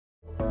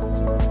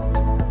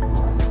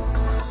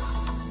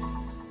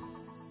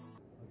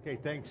Okay,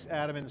 thanks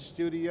Adam in the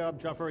studio. I'm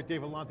John Furrier,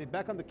 Dave Vellante,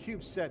 back on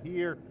theCUBE set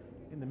here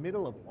in the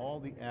middle of all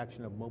the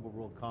action of Mobile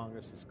World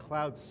Congress. It's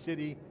Cloud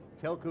City,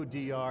 Telco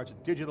DR, it's a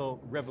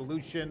digital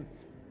revolution.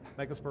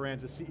 Michael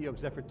Speranza, CEO of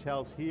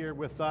Zephyrtel, is here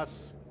with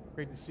us.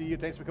 Great to see you,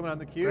 thanks for coming on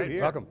theCUBE. Great,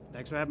 here. welcome.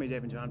 Thanks for having me,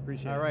 Dave and John,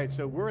 appreciate it. All right,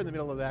 so we're in the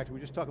middle of the action.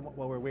 We're just talking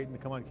while we're waiting to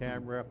come on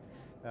camera.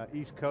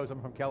 East Coast,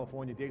 I'm from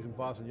California, Dave's in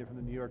Boston, you're from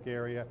the New York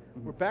area.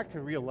 We're back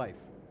to real life.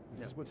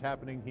 This is what's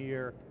happening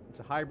here. It's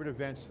a hybrid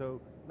event, so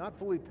not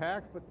fully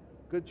packed, but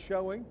good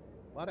showing,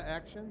 a lot of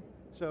action.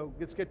 So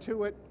let's get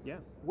to it. Yeah.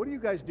 What do you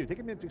guys do? Take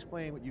a minute to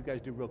explain what you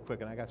guys do real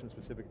quick, and I got some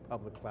specific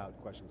public cloud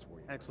questions for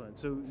you. Excellent,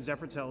 so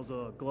Zephyrtel is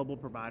a global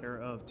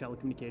provider of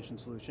telecommunication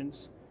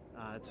solutions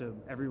to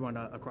everyone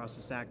across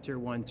the stack, tier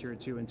 1, tier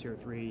 2, and tier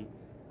 3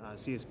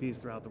 CSPs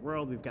throughout the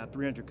world. We've got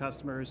 300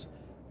 customers,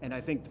 and I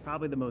think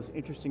probably the most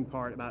interesting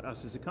part about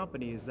us as a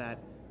company is that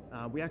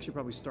we actually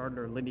probably started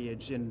our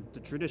lineage in the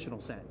traditional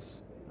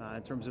sense,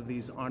 in terms of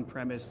these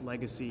on-premise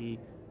legacy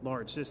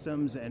large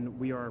systems, and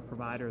we are a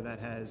provider that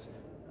has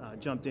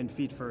jumped in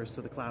feet first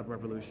to the cloud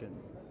revolution.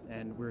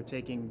 And we're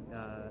taking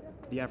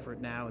the effort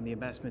now and the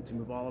investment to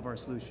move all of our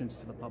solutions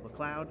to the public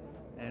cloud,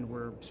 and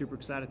we're super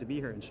excited to be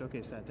here and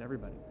showcase that to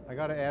everybody. I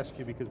got to ask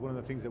you, because one of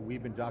the things that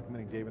we've been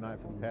documenting, Dave and I,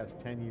 for the past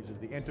 10 years is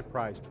the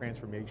enterprise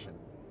transformation.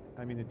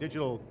 I mean, the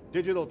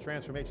digital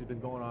transformation has been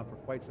going on for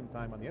quite some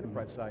time on the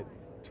enterprise side.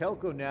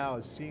 Telco now,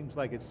 it seems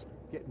like it's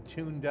getting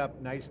tuned up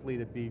nicely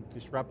to be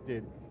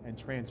disrupted and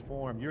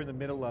transformed. You're in the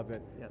middle of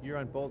it. Yes.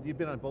 You've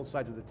been on both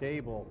sides of the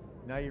table.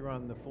 Now you're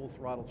on the full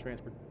throttle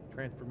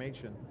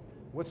transformation.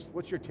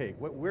 What's your take?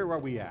 Where are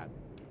we at?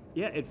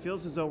 Yeah, it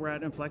feels as though we're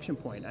at an inflection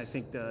point. I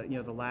think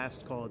the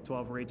last, call it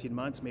 12 or 18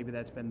 months, maybe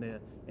that's been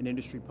an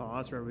industry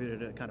pause for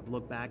everybody to kind of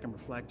look back and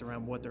reflect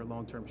around what their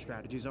long-term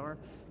strategies are.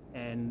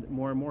 And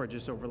more,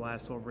 just over the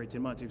last 12 or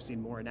 18 months, we've seen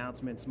more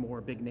announcements,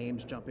 more big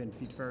names jump in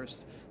feet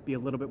first, be a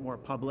little bit more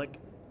public,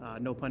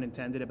 no pun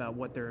intended, about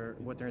what their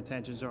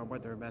intentions are,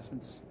 what their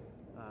investments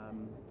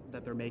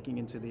that they're making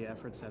into the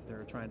efforts that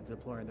they're trying to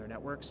deploy in their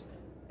networks.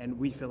 And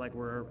we feel like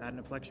we're at an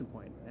inflection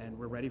point, and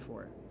we're ready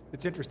for it.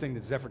 It's interesting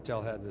that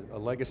Zephyrtel had a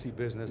legacy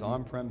business,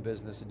 on-prem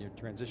business, and you're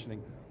transitioning.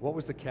 What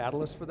was the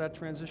catalyst for that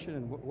transition,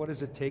 and what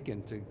has it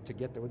taken to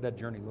get there? What did that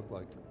journey look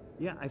like?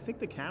 Yeah, I think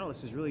the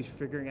catalyst is really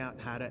figuring out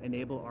how to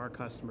enable our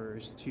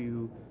customers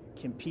to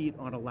compete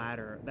on a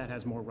ladder that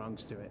has more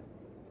rungs to it.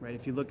 Right?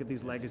 If you look at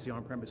these legacy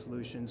on-premise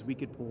solutions, we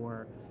could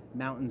pour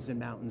mountains and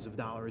mountains of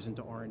dollars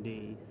into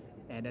R&D,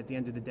 and at the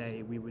end of the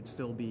day, we would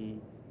still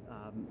be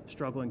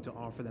struggling to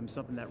offer them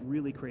something that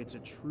really creates a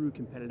true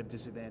competitive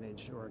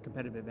disadvantage or a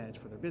competitive advantage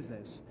for their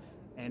business.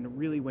 And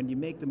really, when you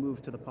make the move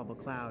to the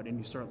public cloud and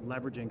you start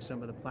leveraging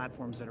some of the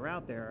platforms that are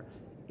out there,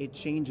 it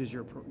changes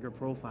your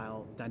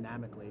profile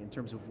dynamically in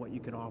terms of what you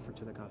can offer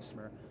to the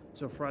customer.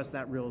 So for us,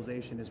 that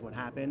realization is what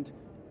happened,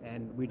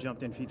 and we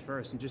jumped in feet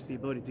first, and just the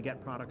ability to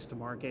get products to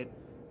market,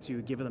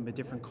 to give them a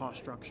different cost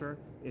structure,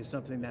 is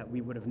something that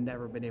we would have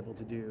never been able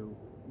to do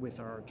with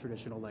our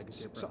traditional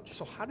legacy approach.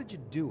 So how did you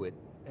do it?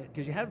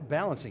 Because you had a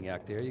balancing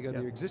act there, you got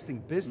your existing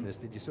business.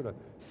 Did you sort of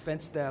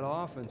fence that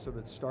off and sort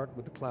of start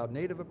with the cloud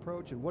native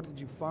approach? And what did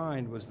you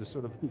find was the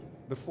sort of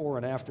before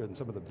and after and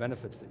some of the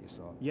benefits that you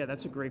saw? Yeah,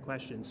 that's a great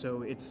question.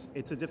 So it's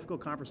a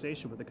difficult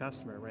conversation with the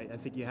customer, right? I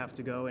think you have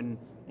to go and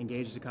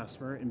engage the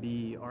customer and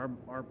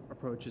our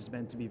approach has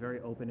been to be very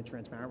open and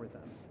transparent with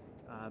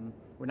them.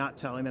 We're not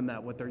telling them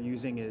that what they're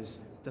using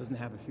doesn't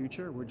have a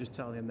future. We're just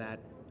telling them that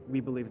we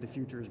believe the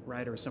future is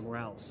brighter somewhere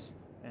else,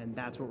 and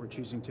that's what we're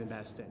choosing to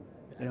invest in.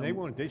 And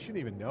they shouldn't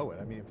even know it.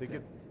 I mean, if they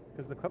get,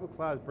 because the public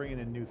cloud is bringing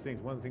in new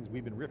things. One of the things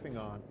we've been riffing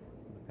on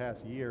for the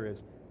past year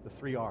is the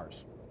 3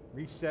 Rs.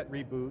 Reset,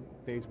 reboot,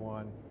 phase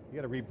 1.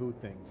 You got to reboot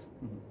things.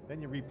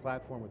 Then you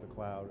re-platform with the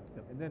cloud.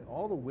 And then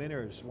all the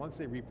winners, once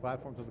they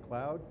re-platform to the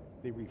cloud,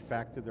 they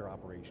refactor their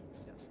operations.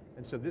 Yes.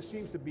 And so this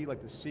seems to be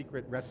like the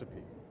secret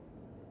recipe.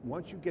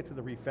 Once you get to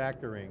the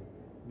refactoring,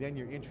 then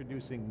you're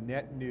introducing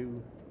net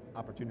new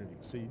opportunities.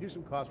 So you do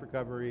some cost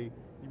recovery,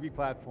 you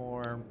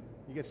re-platform,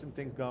 you get some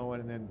things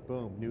going, and then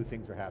boom, new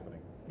things are happening.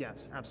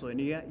 Yes,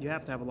 absolutely, and you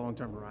have to have a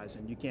long-term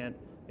horizon. You can't,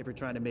 if you're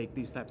trying to make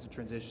these types of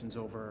transitions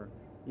over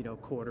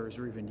quarters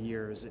or even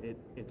years,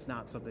 it's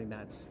not something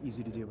that's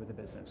easy to do with a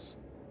business.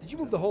 Did you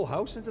move the whole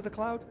house into the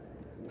cloud?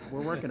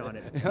 We're working on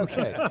it.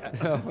 Okay,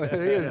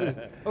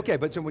 okay,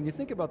 but so when you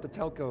think about the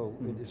telco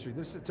industry,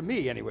 to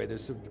me anyway,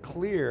 there's some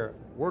clear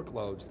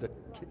workloads that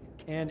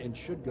can and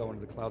should go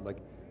into the cloud like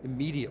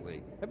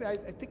immediately. I mean, I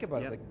think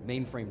about it like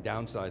mainframe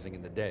downsizing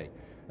in the day.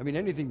 I mean,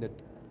 anything that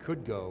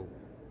could go,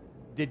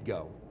 did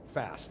go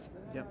fast.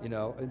 Yep.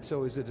 And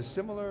so is it a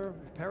similar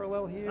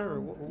parallel here?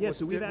 Or yeah,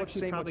 so we've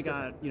actually probably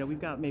got,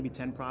 we've got maybe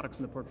 10 products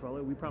in the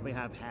portfolio. We probably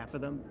have half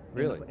of them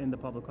in the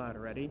public cloud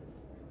already.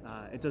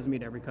 It doesn't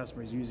mean every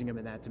customer is using them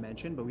in that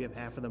dimension, but we have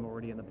half of them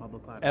already in the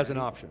public cloud. As an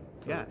option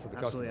for the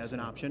absolutely, customers. as an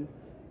option.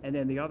 And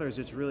then the others,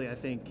 it's really, I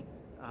think,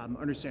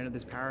 understanding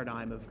this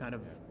paradigm of kind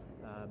of,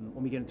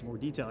 when we get into more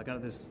detail, kind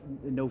of this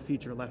no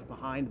feature left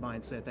behind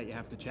mindset that you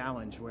have to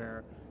challenge,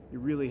 where you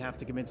really have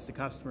to convince the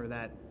customer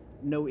that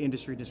no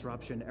industry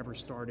disruption ever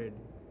started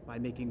by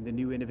making the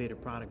new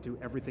innovative product do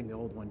everything the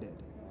old one did,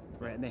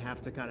 right? And they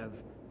have to kind of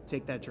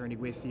take that journey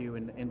with you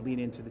and lean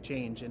into the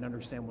change and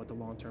understand what the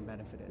long-term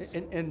benefit is.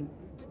 And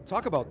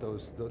talk about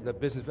the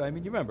business, I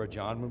mean, you remember,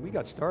 John, when we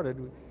got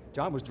started,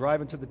 John was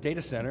driving to the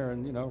data center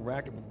and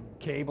racking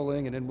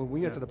cabling, and then when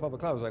we went to the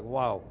public cloud, it was like,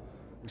 wow,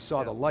 we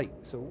saw the light.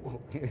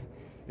 So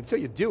until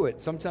you do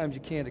it, sometimes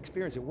you can't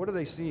experience it. What are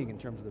they seeing in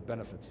terms of the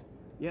benefits?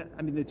 Yeah,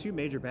 I mean, the two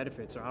major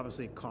benefits are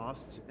obviously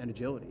cost and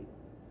agility,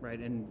 right?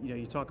 And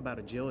you talk about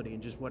agility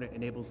and just what it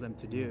enables them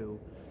to do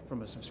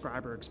from a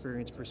subscriber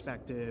experience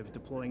perspective,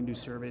 deploying new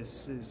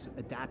services,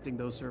 adapting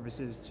those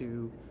services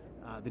to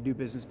the new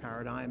business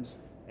paradigms,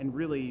 and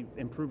really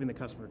improving the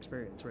customer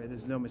experience, right?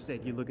 There's no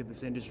mistake, you look at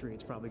this industry,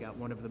 it's probably got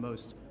one of the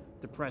most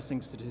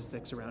depressing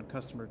statistics around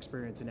customer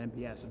experience and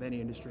NPS of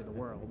any industry in the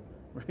world,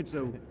 right?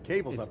 So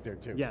cable's up there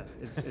too. Yes,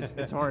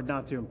 it's hard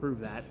not to improve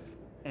that.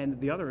 And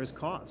the other is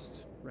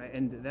cost, right?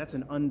 And that's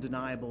an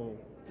undeniable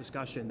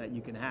discussion that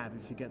you can have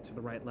if you get to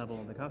the right level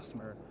of the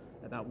customer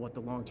about what the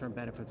long-term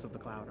benefits of the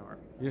cloud are.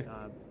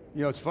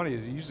 Yeah. It's funny,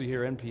 is you usually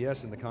hear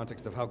NPS in the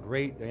context of how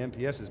great the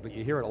NPS is, but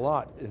you hear it a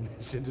lot in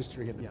this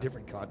industry in a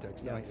different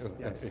context. Yes.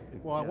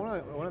 Well,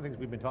 one of the things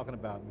we've been talking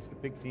about, and it's the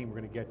big theme we're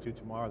going to get to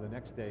tomorrow, the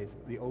next day, is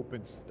the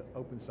open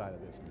side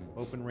of this.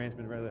 Open RAN's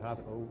been really hot,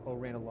 the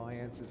O-RAN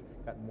Alliance has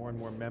got more and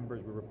more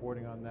members, we're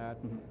reporting on that.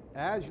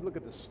 As you look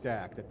at the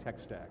stack, the tech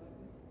stack,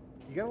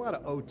 you got a lot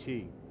of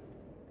OT,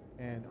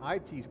 and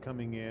IT's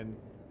coming in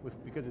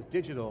because it's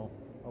digital,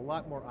 a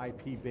lot more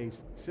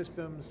IP-based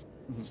systems.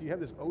 So you have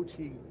this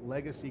OT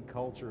legacy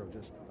culture of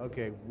just,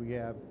 okay, we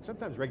have,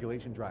 sometimes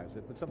regulation drives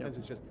it, but sometimes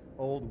it's just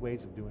old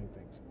ways of doing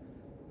things.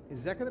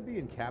 Is that going to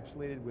be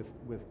encapsulated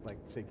with like,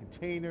 say,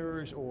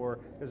 containers, or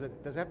does it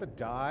have to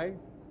die?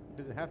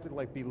 Does it have to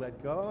like be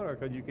let go, or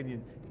can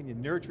you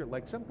nurture it?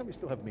 Like some companies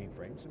still have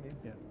mainframes. I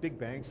mean, big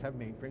banks have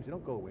mainframes, they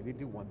don't go away, they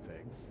do one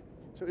thing.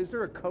 So is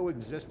there a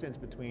coexistence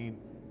between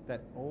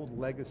that old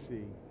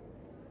legacy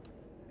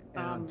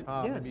and on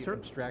top maybe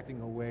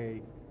abstracting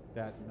away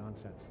that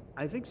nonsense?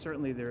 I think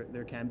certainly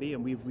there can be,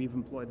 and we've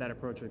employed that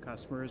approach with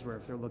customers where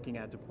if they're looking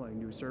at deploying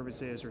new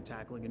services or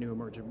tackling a new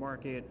emergent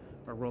market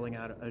or rolling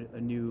out a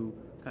new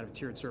kind of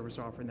tiered service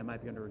offering that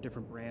might be under a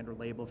different brand or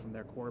label from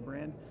their core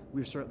brand,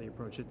 we've certainly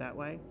approached it that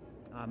way.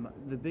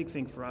 The big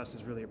thing for us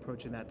is really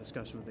approaching that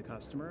discussion with the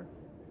customer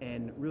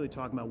and really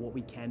talking about what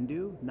we can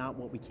do, not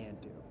what we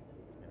can't do.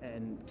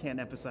 And can't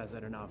emphasize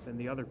that enough. And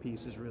the other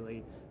piece is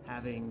really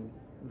having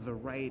the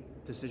right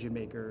decision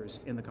makers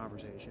in the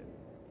conversation,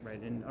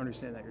 right? And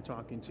understand that you're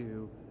talking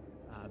to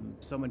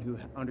someone who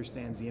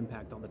understands the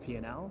impact on the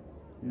P&L,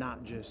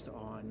 not just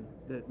on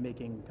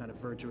making kind of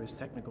virtuous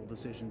technical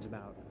decisions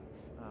about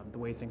the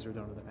way things were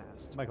done in the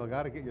past. Michael, I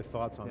got to get your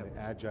thoughts on the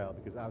agile,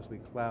 because obviously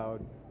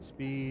cloud,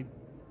 speed,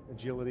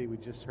 agility, we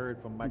just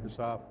heard from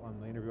Microsoft on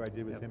the interview I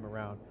did with him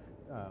around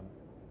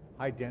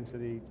high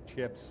density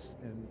chips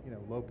and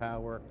low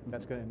power,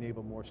 that's going to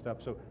enable more stuff.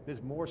 So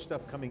there's more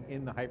stuff coming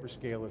in the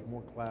hyperscalers,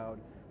 more cloud,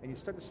 and you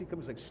start to see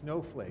companies like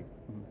Snowflake,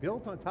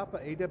 built on top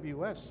of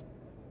AWS,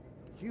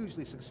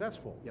 hugely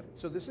successful.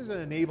 So this is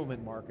an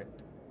enablement market.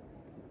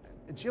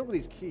 Agility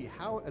is key.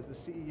 How, as the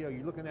CEO,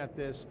 you're looking at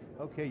this,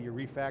 okay, you're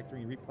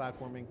refactoring, you're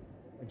replatforming,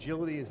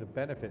 agility is a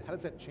benefit. How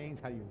does that change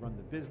how you run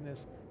the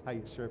business, how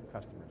you serve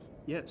customers?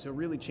 Yeah, so it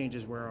really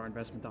changes where our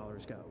investment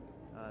dollars go.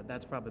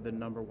 That's probably the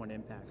number one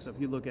impact. So if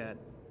you look at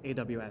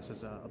AWS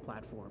as a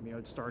platform,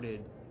 it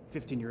started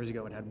 15 years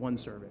ago, it had one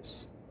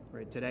service,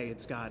 right? Today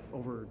it's got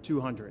over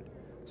 200.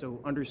 So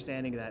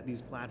understanding that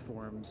these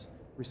platforms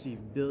receive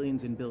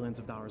billions and billions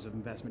of dollars of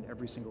investment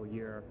every single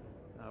year,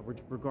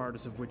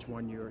 regardless of which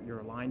one you're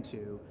aligned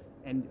to,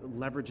 and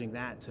leveraging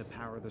that to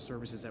power the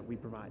services that we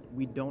provide.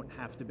 We don't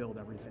have to build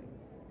everything,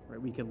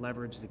 right? We can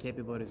leverage the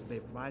capabilities that they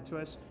provide to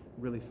us,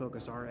 really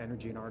focus our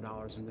energy and our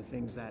dollars in the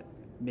things that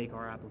make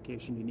our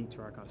application unique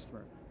to our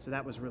customer. So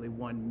that was really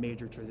one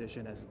major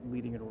transition as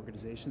leading an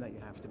organization that you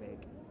have to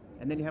make.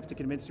 And then you have to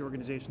convince the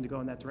organization to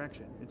go in that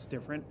direction. It's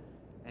different,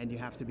 and you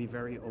have to be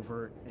very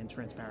overt and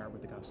transparent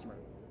with the customer.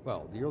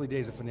 Well, the early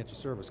days of financial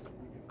service,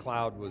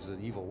 cloud was an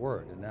evil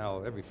word, and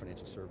now every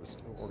financial service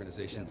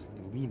organization is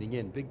leaning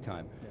in big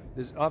time.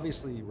 There's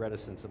obviously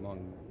reticence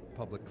among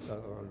public,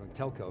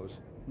 telcos,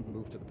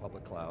 move to the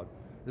public cloud.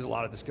 There's a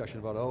lot of discussion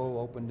about,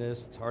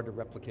 openness, it's hard to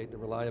replicate the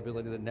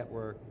reliability of the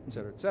network, et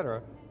cetera, et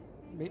cetera.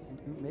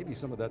 Maybe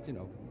some of that's,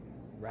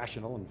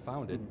 rational and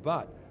founded,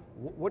 but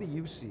what are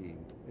you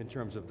seeing in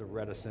terms of the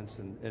reticence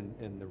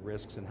and the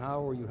risks, and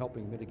how are you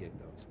helping mitigate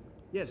those?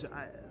 Yes,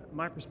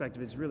 my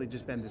perspective has really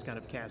just been this kind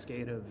of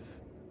cascade of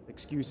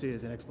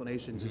excuses and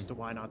explanations as to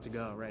why not to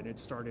go, right? And it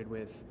started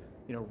with,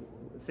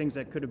 things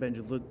that could have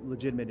been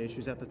legitimate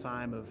issues at the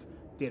time of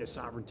data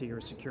sovereignty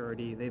or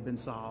security. They've been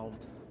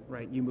solved,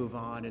 right? You move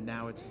on, and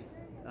now it's,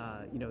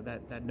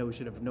 that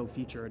notion of no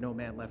feature or no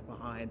man left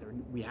behind, or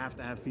we have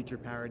to have feature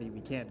parity, we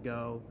can't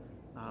go.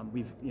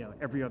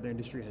 Every other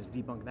industry has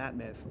debunked that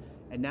myth.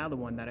 And now the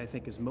one that I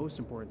think is most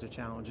important to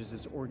challenge is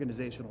this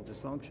organizational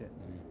dysfunction,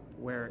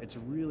 where it's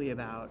really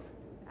about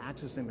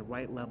accessing the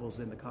right levels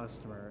in the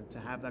customer to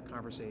have that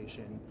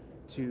conversation,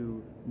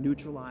 to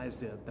neutralize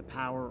the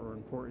power or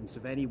importance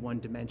of any one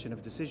dimension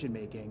of decision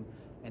making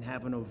and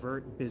have an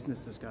overt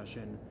business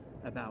discussion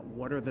about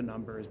what are the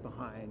numbers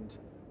behind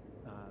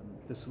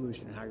the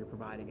solution and how you're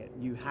providing it.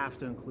 You have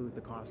to include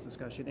the cost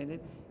discussion in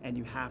it, and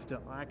you have to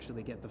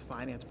actually get the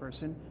finance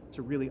person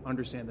to really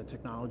understand the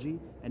technology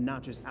and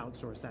not just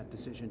outsource that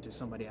decision to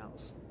somebody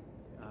else.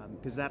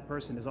 Because that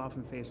person is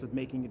often faced with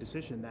making a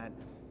decision that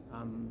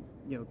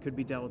could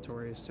be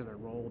deleterious to their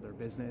role, their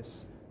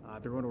business,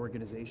 their own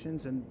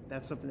organizations, and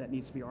that's something that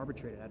needs to be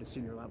arbitrated at a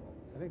senior level.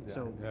 I think that.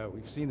 So, yeah,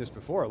 we've seen this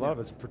before. A lot of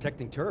it's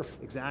protecting turf.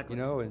 Exactly.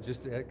 And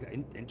just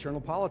internal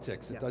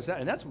politics. It does that,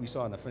 and that's what we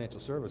saw in the financial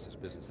services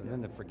business.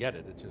 And then forget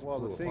it. It just well,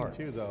 blew the thing apart.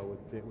 too, though,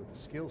 with the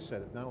skill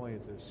set, is not only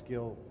is there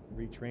skill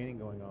retraining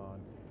going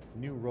on,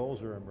 new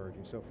roles are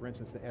emerging. So, for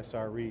instance, the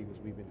SRE, as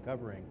we've been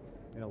covering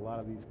in a lot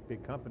of these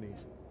big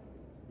companies,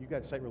 you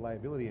got site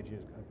reliability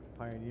engineers, a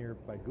pioneer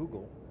by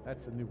Google.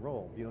 That's a new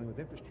role, dealing with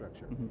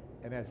infrastructure.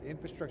 And as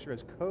infrastructure,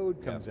 as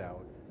code comes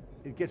out,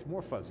 it gets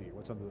more fuzzy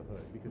what's under the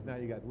hood, because now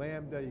you got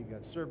Lambda, you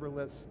got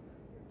serverless.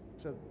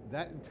 So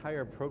that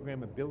entire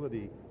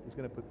programmability is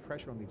going to put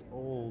pressure on these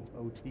old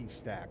OT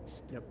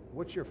stacks.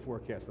 What's your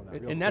forecast on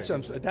that? And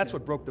that's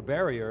what broke the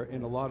barrier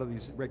in a lot of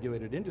these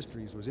regulated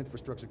industries was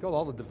infrastructure code.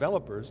 All the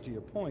developers, to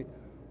your point,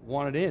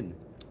 wanted in.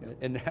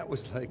 And that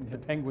was like the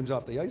penguins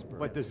off the iceberg.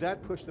 But does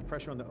that push the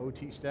pressure on the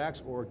OT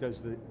stacks, or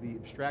does the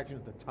abstraction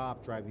at the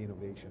top drive the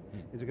innovation?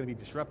 Is it going to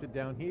be disrupted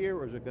down here,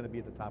 or is it going to be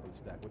at the top of the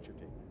stack? What's your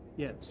take?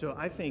 Yeah, so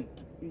I think,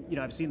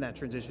 I've seen that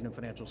transition in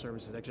financial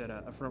services. Actually, I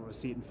had a front row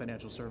seat in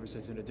financial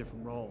services in a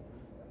different role.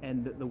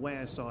 And the way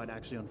I saw it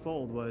actually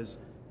unfold was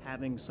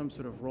having some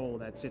sort of role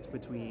that sits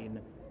between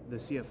the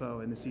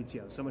CFO and the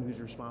CTO, someone who's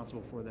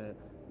responsible for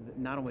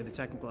not only the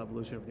technical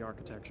evolution of the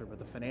architecture, but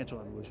the financial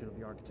evolution of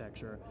the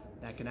architecture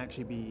that can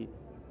actually be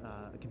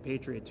a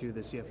compatriot to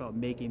the CFO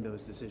making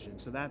those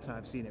decisions. So that's how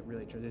I've seen it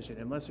really transition.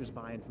 Unless there's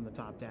buy-in from the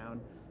top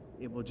down,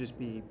 it will just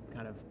be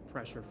kind of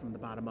pressure from the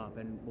bottom up,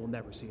 and we'll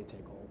never see it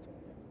take hold.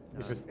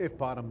 Because if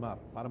bottom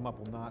up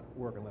will not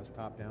work unless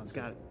top down. It's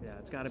got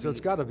to be. So it's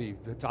got to be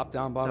the top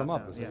down, bottom Top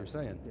up, down, is what you're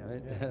saying,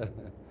 right? Yeah.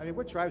 I mean,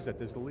 what drives that?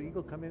 Does the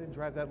legal come in and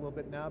drive that a little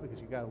bit now? Because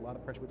you got a lot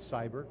of pressure with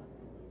cyber.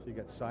 So you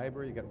got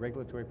cyber, you got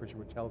regulatory pressure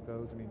with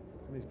telcos. I mean,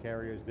 some of these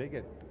carriers, they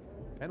get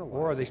penalized.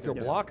 Or are they still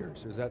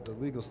blockers? Is that the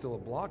legal still a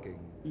blocking?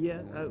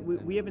 Yeah,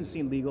 we haven't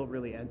seen legal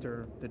really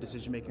enter the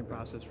decision-making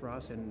process for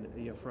us, and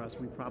for us,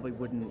 we probably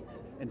wouldn't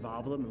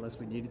involve them unless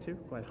we needed to,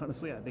 quite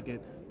honestly. I think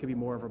it could be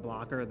more of a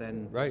blocker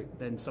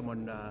than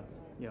someone,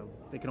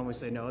 they can only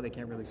say no, they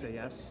can't really say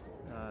yes,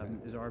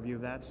 is our view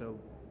of that. So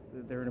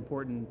they're an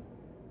important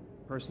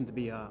person to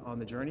be on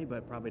the journey,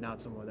 but probably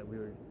not someone that we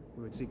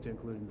would seek to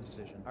include in the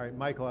decision. All right,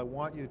 Michael, I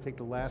want you to take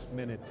the last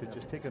minute to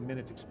just take a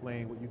minute to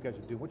explain what you guys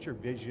are doing. What's your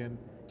vision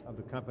of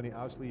the company?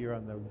 Obviously, you're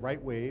on the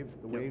right wave.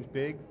 The wave's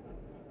big.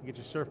 You get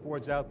your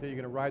surfboards out there. You're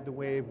going to ride the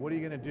wave. What are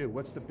you going to do?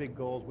 What's the big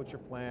goals? What's your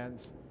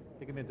plans?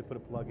 Take a minute to put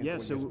a plug in. Yeah,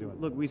 so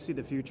look, we see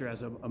the future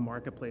as a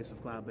marketplace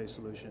of cloud-based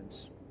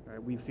solutions.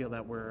 Right? We feel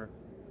that we're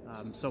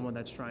someone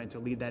that's trying to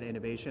lead that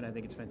innovation. I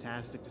think it's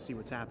fantastic to see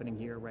what's happening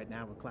here right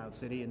now with Cloud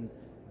City and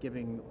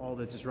giving all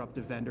the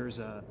disruptive vendors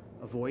a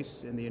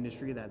voice in the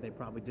industry that they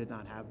probably did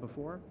not have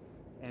before.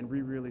 And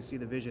we really see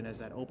the vision as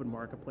that open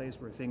marketplace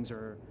where things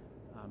are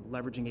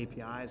leveraging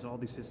APIs, all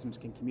these systems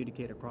can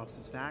communicate across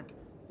the stack,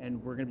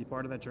 and we're going to be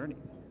part of that journey.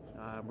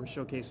 We're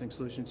showcasing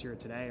solutions here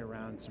today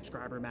around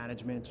subscriber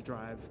management to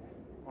drive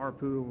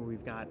ARPU, where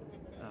we've got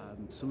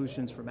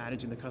solutions for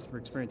managing the customer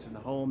experience in the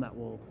home that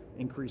will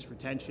increase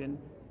retention.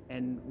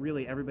 And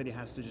really everybody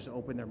has to just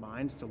open their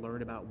minds to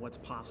learn about what's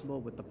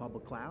possible with the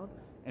public cloud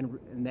and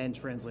then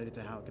translate it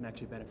to how it can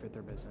actually benefit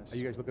their business. Are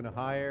you guys looking to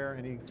hire?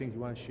 Any things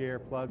you want to share,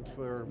 plugs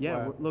for?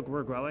 Yeah, look,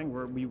 we're growing.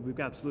 We've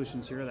got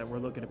solutions here that we're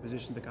looking to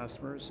position to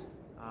customers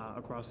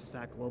across the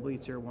stack globally,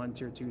 tier 1,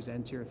 tier 2s,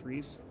 and tier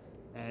 3s.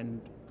 And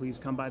please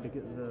come by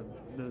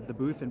the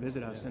booth and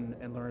visit us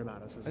and learn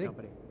about us as a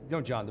company.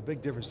 John, the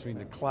big difference between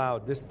the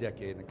cloud this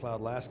decade and the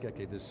cloud last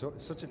decade, there's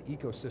such an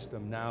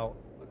ecosystem now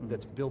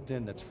that's built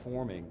in, that's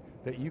forming,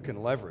 that you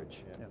can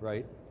leverage,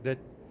 right? That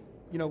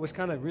was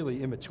kind of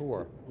really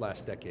immature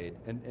last decade,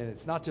 and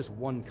it's not just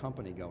one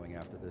company going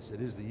after this,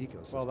 it is the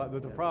ecosystem. Well,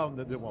 the problem,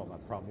 not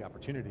the problem, the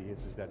opportunity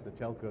is that the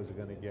telcos are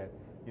going to get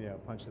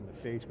punched in the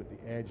face with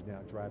the edge now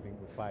driving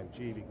with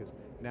 5G, because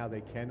now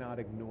they cannot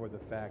ignore the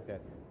fact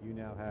that you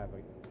now have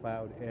a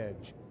cloud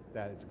edge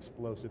that is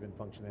explosive in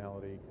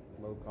functionality,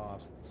 low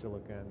cost,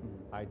 silicon,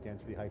 high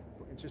density,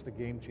 it's just a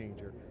game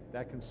changer.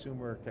 That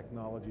consumer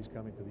technology is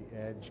coming to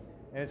the edge,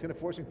 and it's going to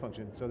forcing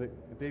function, so that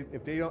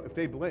if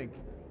they blink,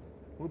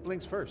 who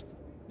blinks first?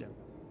 Yeah.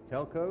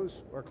 Telcos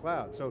or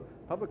cloud? So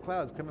public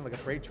cloud's coming like a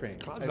freight train.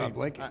 Cloud's not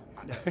blinking.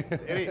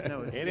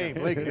 It ain't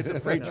blinking, it's a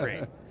freight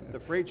train. The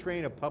freight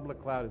train of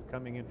public cloud is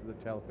coming into the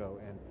telco,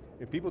 and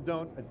if people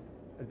don't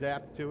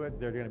adapt to it,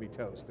 they're going to be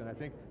toast. And I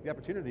think the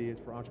opportunity is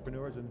for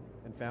entrepreneurs and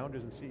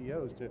founders and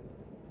CEOs to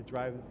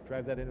drive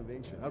that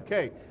innovation.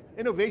 Okay,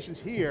 innovation's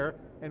here,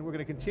 and we're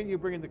going to continue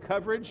bringing the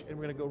coverage, and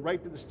we're going to go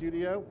right to the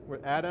studio where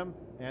Adam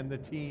and the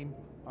team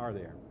are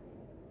there.